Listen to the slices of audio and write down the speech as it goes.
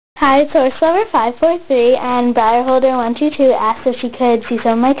Hi, Source Lover 543 and Briarholder 122 asked if she could see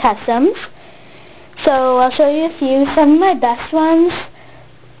some of my customs. So I'll show you a few. Some of my best ones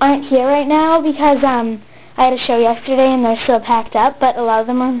aren't here right now because I had a show yesterday and they're still packed up, but a lot of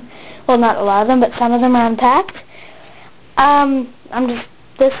them are, well, not a lot of them, but some of them are unpacked. I don't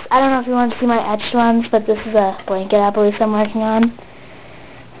know if you want to see my etched ones, but this is a blanket Appaloosa I'm working on.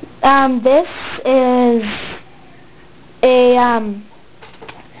 This is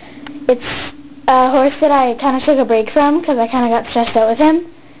it's a horse that I kind of took a break from because I kind of got stressed out with him.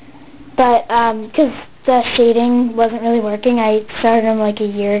 But because the shading wasn't really working, I started him like a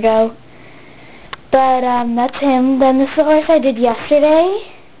year ago. But that's him. Then this is the horse I did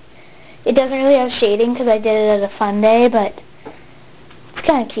yesterday. It doesn't really have shading because I did it at a fun day, but it's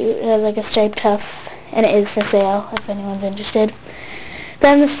kind of cute. It has like a striped hoof, and it is for sale if anyone's interested.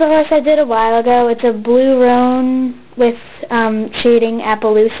 Then this is the horse I did a while ago. It's a blue roan with shading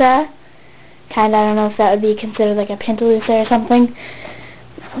Appaloosa. I don't know if that would be considered like a Pintaloosa or something.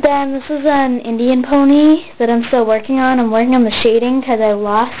 Then this is an Indian pony that I'm still working on. I'm working on the shading because I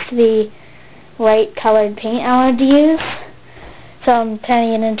lost the right colored paint I wanted to use. So I'm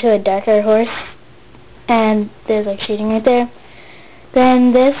turning it into a darker horse. And there's like shading right there.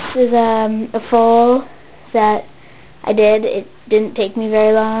 Then this is a foal that I did. It didn't take me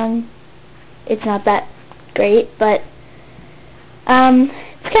very long. It's not that great, but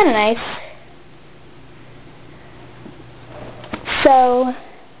it's kind of nice. So,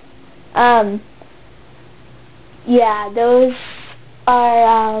 yeah, those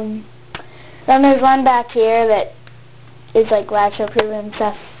are, then there's one back here that is like latch-up proven and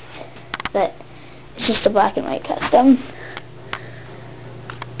stuff, but it's just a black and white custom.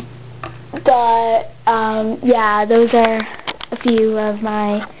 But, yeah, those are a few of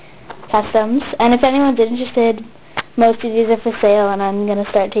my customs, and if anyone's interested, most of these are for sale, and I'm going to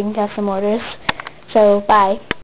start taking custom orders. So, bye.